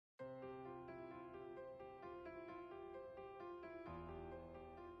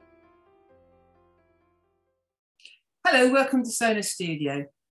Hello, welcome to Sona Studio.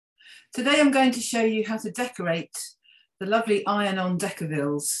 Today I'm going to show you how to decorate the lovely iron-on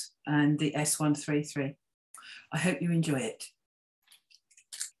Decovils and the S133. I hope you enjoy it.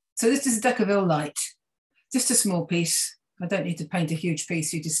 So this is a Decovil light, just a small piece. I don't need to paint a huge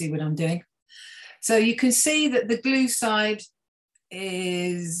piece for you to see what I'm doing. So you can see that the glue side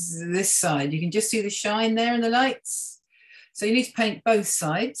is this side. You can just see the shine there in the lights. So you need to paint both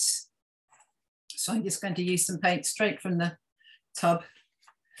sides. So I'm just going to use some paint straight from the tub,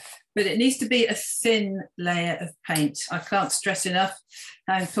 but it needs to be a thin layer of paint. I can't stress enough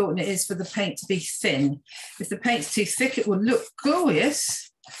how important it is for the paint to be thin. If the paint's too thick, it will look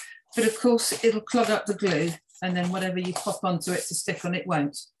glorious, but of course it'll clog up the glue, and then whatever you pop onto it to stick on it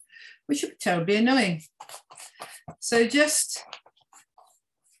won't, which would be terribly annoying. So just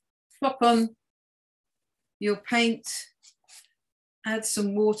pop on your paint. Add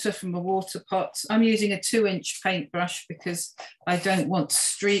some water from a water pot. I'm using a 2-inch paintbrush because I don't want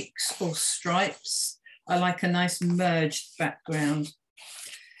streaks or stripes. I like a nice merged background.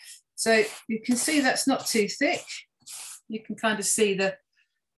 So you can see that's not too thick. You can kind of see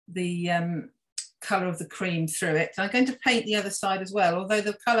the colour of the cream through it. I'm going to paint the other side as well, although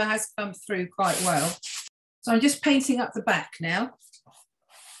the colour has come through quite well. So I'm just painting up the back now.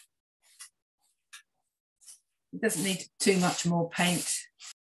 It doesn't need too much more paint.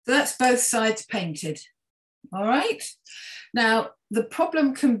 So that's both sides painted. All right. Now, the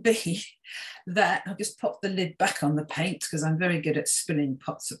problem can be that I'll just pop the lid back on the paint because I'm very good at spilling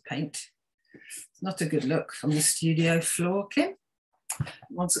pots of paint. It's not a good look on the studio floor, Kim.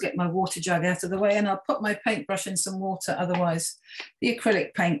 Once I get my water jug out of the way, and I'll put my paintbrush in some water, otherwise the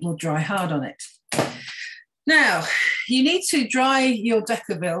acrylic paint will dry hard on it. Now, you need to dry your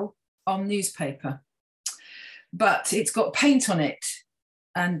Decovil on newspaper, but it's got paint on it,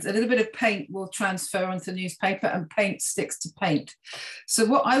 and a little bit of paint will transfer onto the newspaper, and paint sticks to paint. So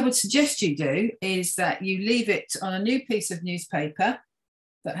what I would suggest you do is that you leave it on a new piece of newspaper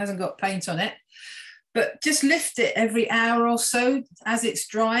that hasn't got paint on it, but just lift it every hour or so as it's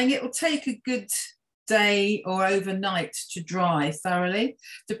drying. It will take a good day or overnight to dry thoroughly.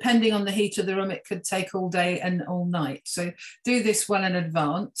 Depending on the heat of the room, it could take all day and all night. So do this well in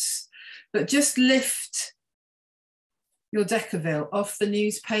advance, but just lift your Decovil off the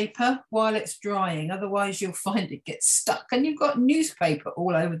newspaper while it's drying. Otherwise you'll find it gets stuck and you've got newspaper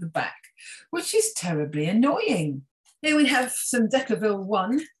all over the back, which is terribly annoying. Here we have some Decovil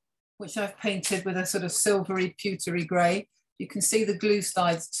 1, which I've painted with a sort of silvery pewtery grey. You can see the glue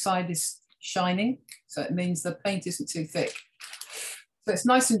side is shining, so it means the paint isn't too thick. So it's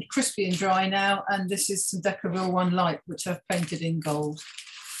nice and crispy and dry now, and this is some Decovil 1 light, which I've painted in gold.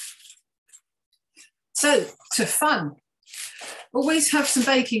 So to fun. Always have some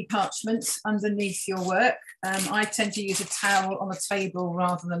baking parchments underneath your work. I tend to use a towel on a table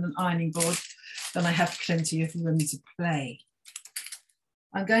rather than an ironing board, then I have plenty of room to play.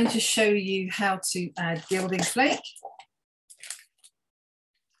 I'm going to show you how to add gilding flake.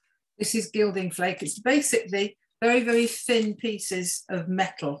 This is gilding flake. It's basically very, very thin pieces of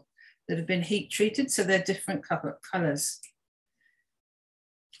metal that have been heat treated, so they're different colours.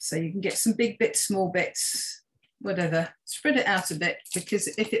 So you can get some big bits, small bits, whatever. Spread it out a bit, because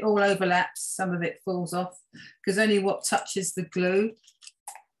if it all overlaps, some of it falls off, because only what touches the glue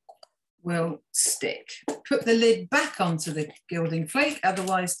will stick. Put the lid back onto the gilding flake,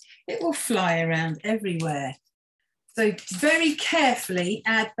 otherwise it will fly around everywhere. So very carefully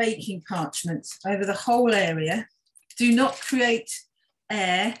add baking parchment over the whole area. Do not create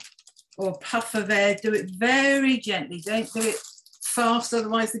air or puff of air. Do it very gently. Don't do it fast,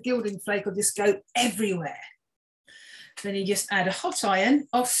 otherwise the gilding flake will just go everywhere. Then you just add a hot iron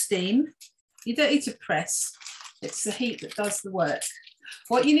off steam. You don't need to press. It's the heat that does the work.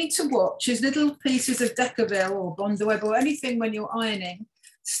 What you need to watch is little pieces of Decovil or Bondo web or anything when you're ironing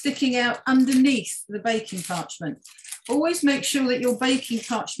sticking out underneath the baking parchment. Always make sure that your baking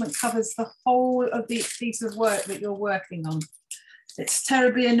parchment covers the whole of the piece of work that you're working on. It's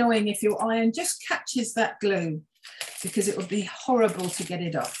terribly annoying if your iron just catches that glue, because it would be horrible to get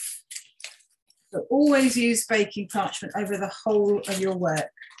it off. So always use baking parchment over the whole of your work.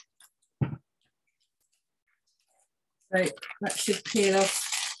 So that should peel off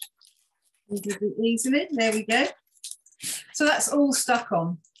easily. There we go. So that's all stuck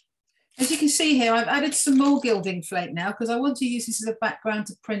on. As you can see here, I've added some more gilding flake now because I want to use this as a background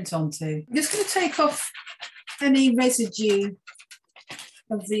to print onto. I'm just going to take off any residue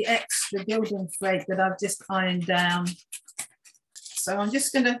of the extra gilding flake that I've just ironed down. So I'm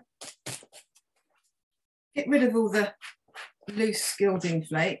just going to get rid of all the loose gilding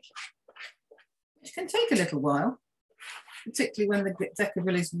flake, which can take a little while. particularly when the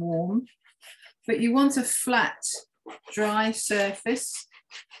Decovil is warm. But you want a flat, dry surface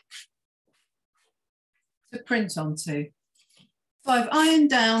to print onto. So I've ironed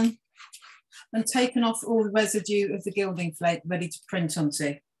down and taken off all the residue of the gilding flake ready to print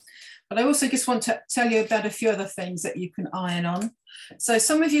onto. But I also just want to tell you about a few other things that you can iron on. So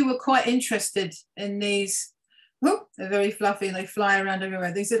some of you were quite interested in these. Oh, they're very fluffy and they fly around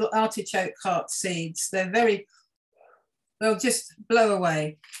everywhere. These little artichoke heart seeds. They'll just blow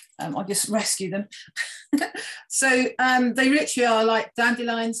away. I'll just rescue them. So they literally are like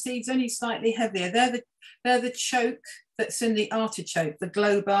dandelion seeds, only slightly heavier. They're the choke that's in the artichoke, the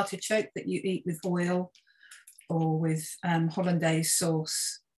globe artichoke that you eat with oil or with hollandaise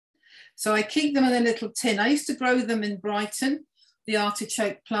sauce. So I keep them in a little tin. I used to grow them in Brighton, the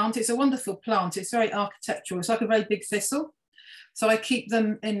artichoke plant. It's a wonderful plant. It's very architectural. It's like a very big thistle. So I keep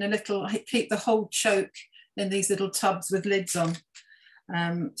them in I keep the whole choke in these little tubs with lids on.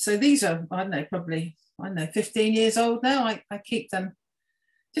 So these are, I don't know, probably, 15 years old now. I keep them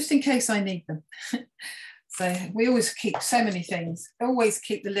just in case I need them. So we always keep so many things, always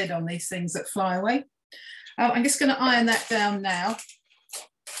keep the lid on these things that fly away. I'm just going to iron that down now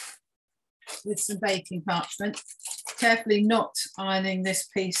with some baking parchment, carefully not ironing this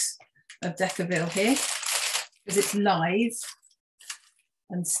piece of Decovil here because it's live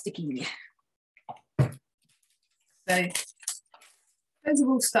and sticky. So those are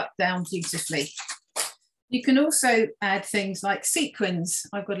all stuck down beautifully. You can also add things like sequins.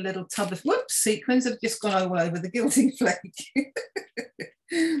 I've got a little tub of, sequins have just gone all over the gilding flake.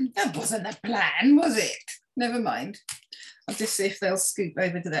 That wasn't the plan, was it? Never mind. I'll just see if they'll scoop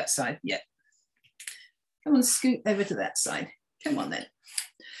over to that side. Yeah. Come on, scoot over to that side. Come on then.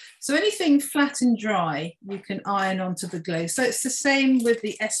 So anything flat and dry, you can iron onto the glue. So it's the same with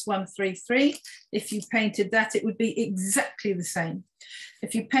the S133. If you painted that, it would be exactly the same.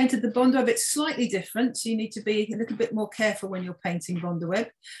 If you painted the Bondweb, it's slightly different. So you need to be a little bit more careful when you're painting Bondweb.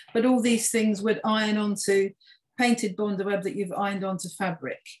 But all these things would iron onto painted Bondweb that you've ironed onto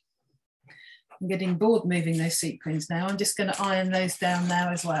fabric. I'm getting bored moving those sequins now. I'm just going to iron those down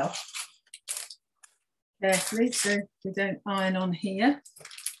now as well. Carefully, so we don't iron on here.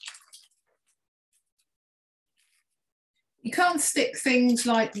 You can't stick things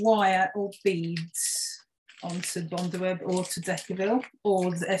like wire or beads onto Bondweb or to Decovil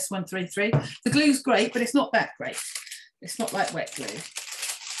or the S133. The glue's great, but it's not that great. It's not like wet glue.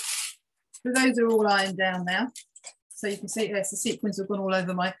 So those are all ironed down now. So you can see yes, the sequins have gone all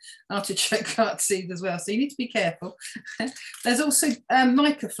over my artichoke heart seed as well. So you need to be careful. There's also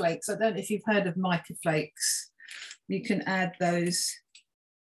mica flakes. I don't know if you've heard of mica flakes. You can add those.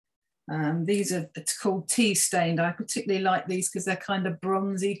 These are called tea stained. I particularly like these because they're kind of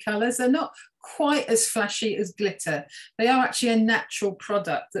bronzy colours. They're not quite as flashy as glitter. They are actually a natural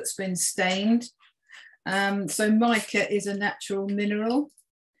product that's been stained. So mica is a natural mineral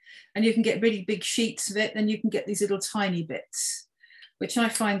and you can get really big sheets of it and you can get these little tiny bits, which I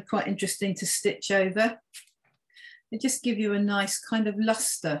find quite interesting to stitch over. They just give you a nice kind of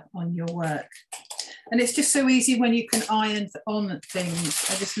luster on your work. And it's just so easy when you can iron on things.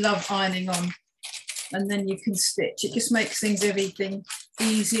 I just love ironing on and then you can stitch. It just makes everything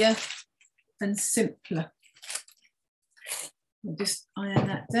easier and simpler. I'll just iron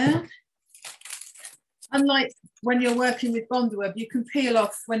that down. Unlike when you're working with Bondweb, you can peel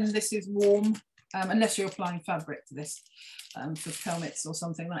off when this is warm, unless you're applying fabric to this for pelmets or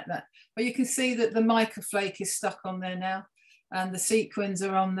something like that. But you can see that the mica flake is stuck on there now and the sequins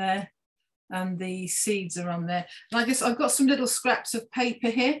are on there. And the seeds are on there. And I've got some little scraps of paper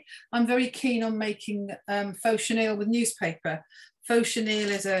here. I'm very keen on making faux chenille with newspaper. Faux chenille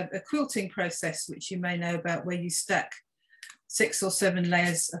is a quilting process, which you may know about, where you stack 6 or 7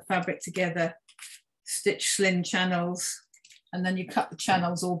 layers of fabric together, stitch slim channels, and then you cut the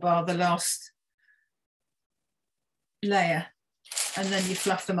channels all bar the last layer, and then you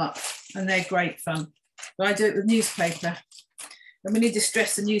fluff them up, and they're great fun. But I do it with newspaper. And when you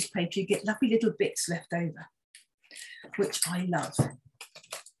distress the newspaper, you get lovely little bits left over, which I love. So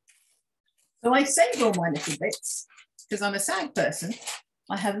I save all my little bits because I'm a sad person.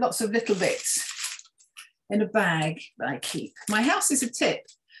 I have lots of little bits in a bag that I keep. My house is a tip,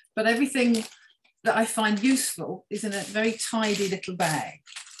 but everything that I find useful is in a very tidy little bag.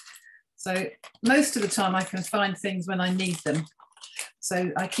 So most of the time I can find things when I need them.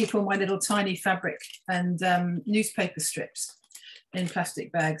 So I keep all my little tiny fabric and newspaper strips in plastic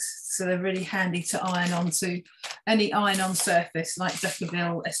bags, so they're really handy to iron onto any iron-on surface like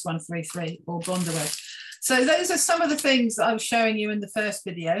Decovil, S133 or Bondweb. So those are some of the things that I was showing you in the first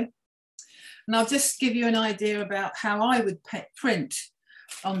video. And I'll just give you an idea about how I would print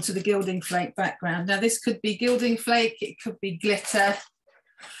onto the gilding flake background. Now this could be gilding flake, it could be glitter,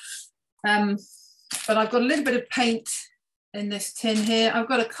 but I've got a little bit of paint in this tin here. I've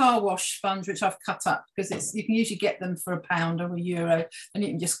got a car wash sponge which I've cut up because you can usually get them for £1 or €1 and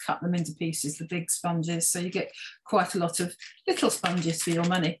you can just cut them into pieces, the big sponges, so you get quite a lot of little sponges for your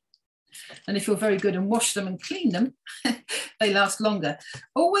money. And if you're very good and wash them and clean them, they last longer.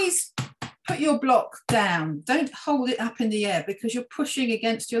 Always put your block down, don't hold it up in the air because you're pushing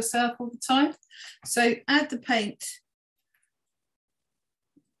against yourself all the time. So add the paint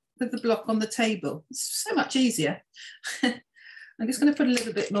with the block on the table. It's so much easier. I'm just going to put a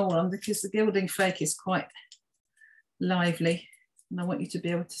little bit more on because the gilding flake is quite lively and I want you to be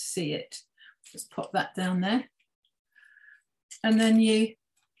able to see it. Just pop that down there. And then you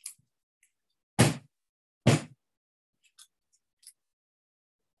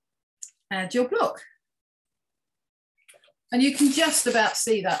add your block. And you can just about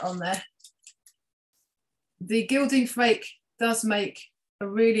see that on there. The gilding flake does make a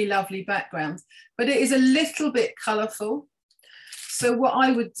really lovely background, but it is a little bit colourful. So what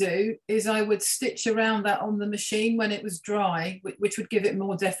I would do is I would stitch around that on the machine when it was dry, which would give it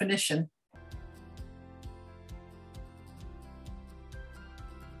more definition.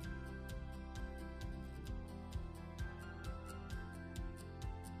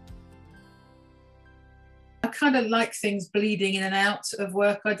 I kind of like things bleeding in and out of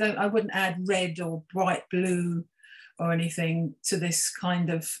work. I wouldn't add red or bright blue or anything to this kind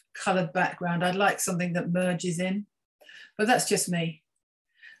of coloured background. I'd like something that merges in, but that's just me.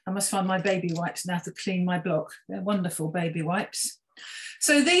 I must find my baby wipes now to clean my block. They're wonderful baby wipes.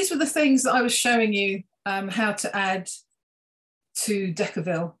 So these were the things that I was showing you how to add to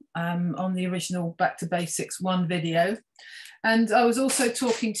Decovil on the original Back to Basics 1 video. And I was also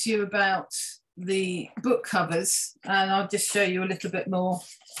talking to you about the book covers, and I'll just show you a little bit more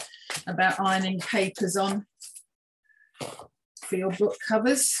about ironing papers on for your book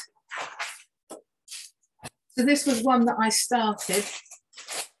covers. So this was one that I started,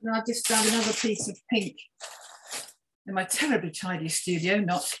 and I just found another piece of pink in my terribly tidy studio,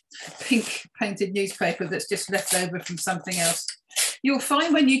 not pink painted newspaper that's just left over from something else. You'll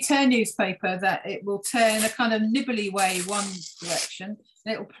find when you tear newspaper that it will tear in a kind of nibbly way one direction,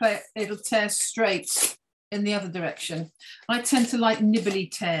 and it'll tear straight in the other direction. I tend to like nibbly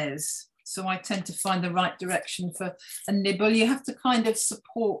tears, so I tend to find the right direction for a nibble. You have to kind of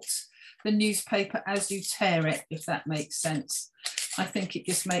support the newspaper as you tear it, if that makes sense. I think it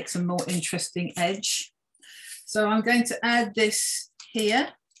just makes a more interesting edge. So I'm going to add this here.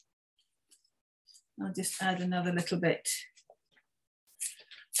 I'll just add another little bit.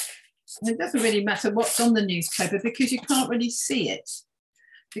 And it doesn't really matter what's on the newspaper because you can't really see it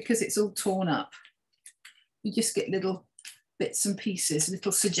because it's all torn up. You just get little bits and pieces,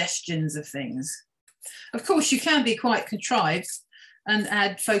 little suggestions of things. Of course, you can be quite contrived and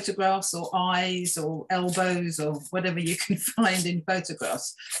add photographs or eyes or elbows or whatever you can find in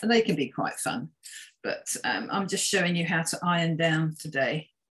photographs, and they can be quite fun. But I'm just showing you how to iron down today.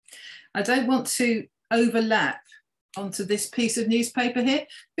 I don't want to overlap onto this piece of newspaper here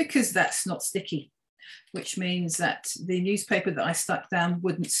because that's not sticky, which means that the newspaper that I stuck down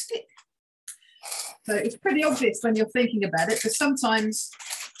wouldn't stick. So it's pretty obvious when you're thinking about it, but sometimes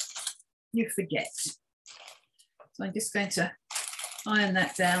you forget. So I'm just going to iron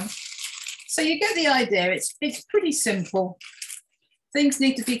that down. So you get the idea, it's pretty simple. Things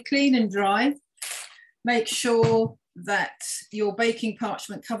need to be clean and dry. Make sure that your baking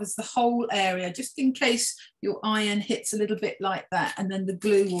parchment covers the whole area, just in case your iron hits a little bit like that, and then the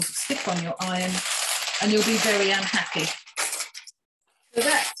glue will stick on your iron and you'll be very unhappy. So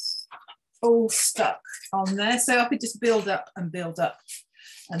that's all stuck on there. So I could just build up and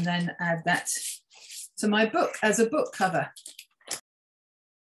then add that to my book as a book cover.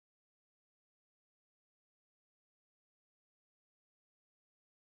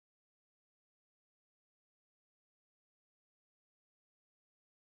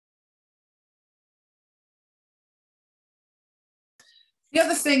 The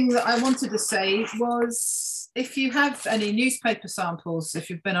other thing that I wanted to say was, if you have any newspaper samples, if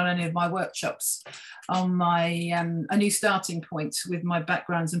you've been on any of my workshops on my A New Starting Point with my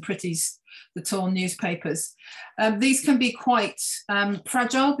backgrounds and pretties, the torn newspapers, these can be quite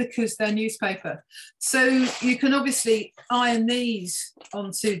fragile because they're newspaper. So you can obviously iron these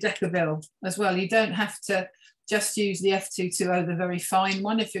onto Decovil as well. You don't have to just use the F220, the very fine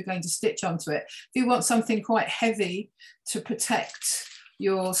one, if you're going to stitch onto it. If you want something quite heavy to protect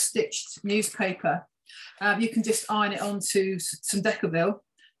your stitched newspaper, you can just iron it onto some Decovil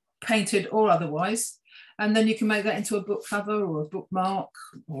painted or otherwise. And then you can make that into a book cover or a bookmark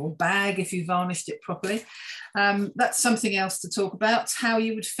or a bag if you varnished it properly. That's something else to talk about, how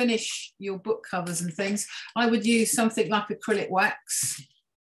you would finish your book covers and things. I would use something like acrylic wax.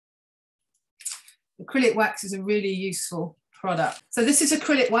 Acrylic wax is a really useful product. So this is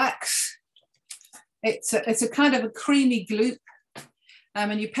acrylic wax. It's a kind of a creamy gloop.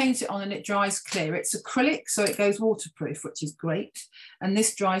 And you paint it on and it dries clear. It's acrylic, so it goes waterproof, which is great. And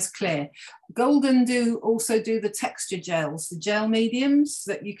this dries clear. Golden also do the texture gels, the gel mediums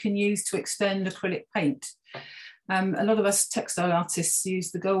that you can use to extend acrylic paint. A lot of us textile artists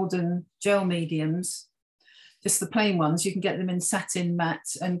use the Golden gel mediums, just the plain ones. You can get them in satin,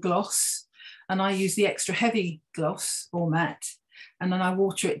 matte and gloss. And I use the extra heavy gloss or matte. And then I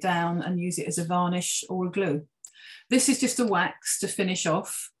water it down and use it as a varnish or a glue. This is just a wax to finish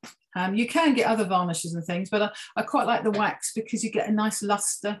off. You can get other varnishes and things, but I quite like the wax because you get a nice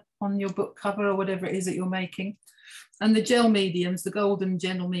luster on your book cover or whatever it is that you're making. And the gel mediums, the Golden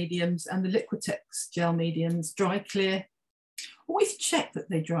gel mediums and the Liquitex gel mediums dry clear. Always check that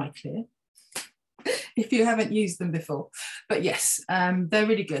they dry clear if you haven't used them before. But yes, they're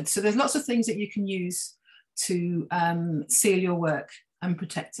really good. So there's lots of things that you can use to seal your work and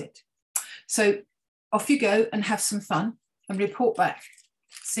protect it. So off you go and have some fun and report back.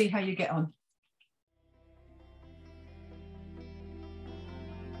 See how you get on.